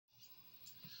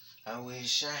I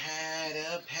wish I had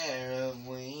a pair of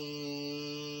wings.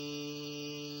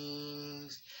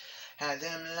 Had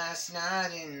them last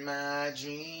night in my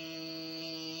dreams.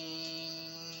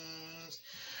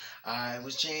 I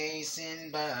was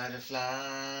chasing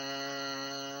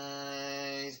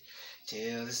butterflies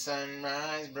till the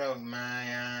sunrise broke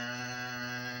my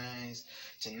eyes.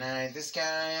 Tonight the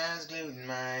sky has glued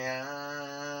my eyes,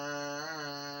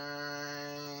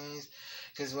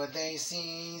 'cause what they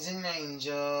see's an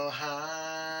angel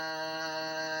high.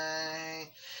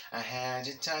 I had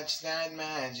to touch that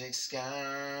magic sky.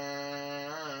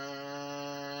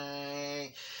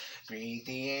 Greet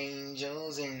the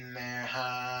angels in their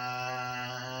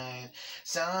hive.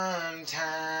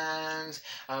 Sometimes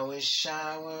I wish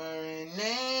I were an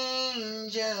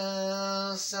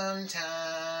angel.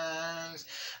 Sometimes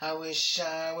I wish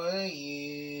I were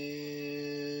you.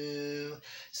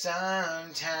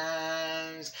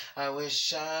 Sometimes I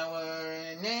wish I were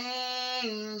an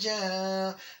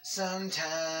angel.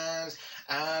 Sometimes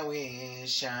I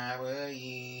wish I were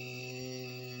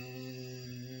you.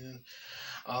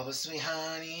 All the sweet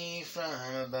honey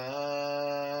from above,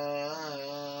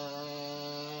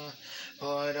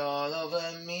 poured all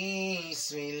over me,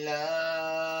 sweet love,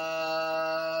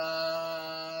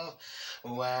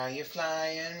 while you're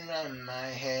flying round my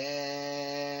head.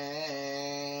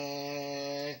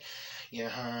 Your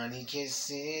honey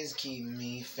kisses keep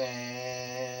me fed.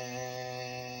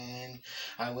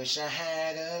 I wish I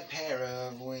had a pair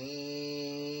of wings,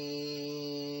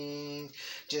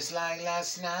 just like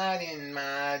last night in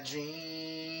my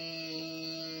dreams.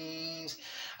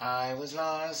 I was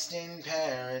lost in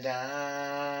paradise.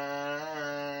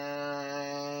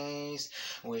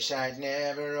 Wish I'd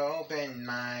never opened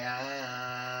my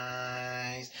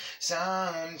eyes.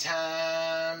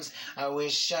 Sometimes I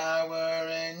wish I were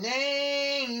an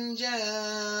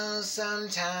angel.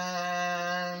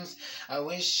 Sometimes I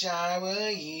wish I were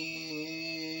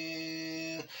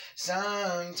you.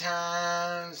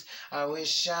 Sometimes I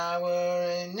wish I were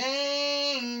an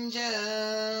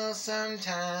angel.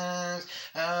 Sometimes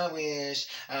I wish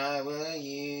I were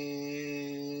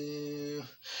you.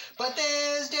 But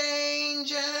there's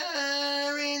danger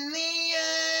in the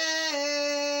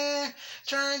air,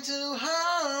 trying to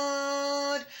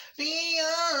hold the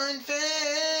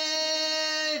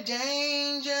unfair.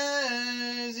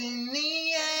 Dangers in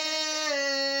the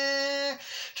air,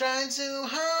 trying to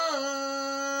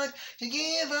hold to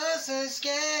give us a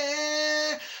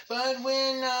scare, but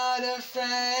we're not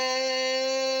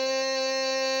afraid.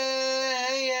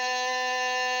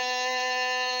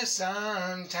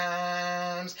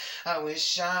 Sometimes I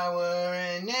wish I were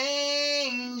an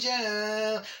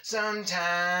angel.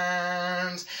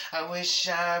 Sometimes I wish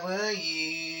I were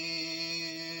you.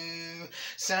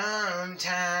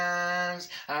 Sometimes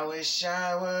I wish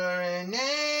I were an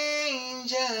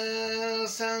angel.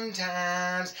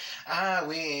 Sometimes I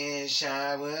wish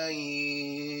I were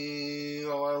you.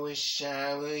 Oh, I wish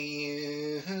I were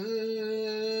you.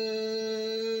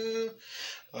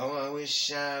 Oh, I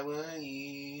wish I were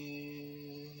you.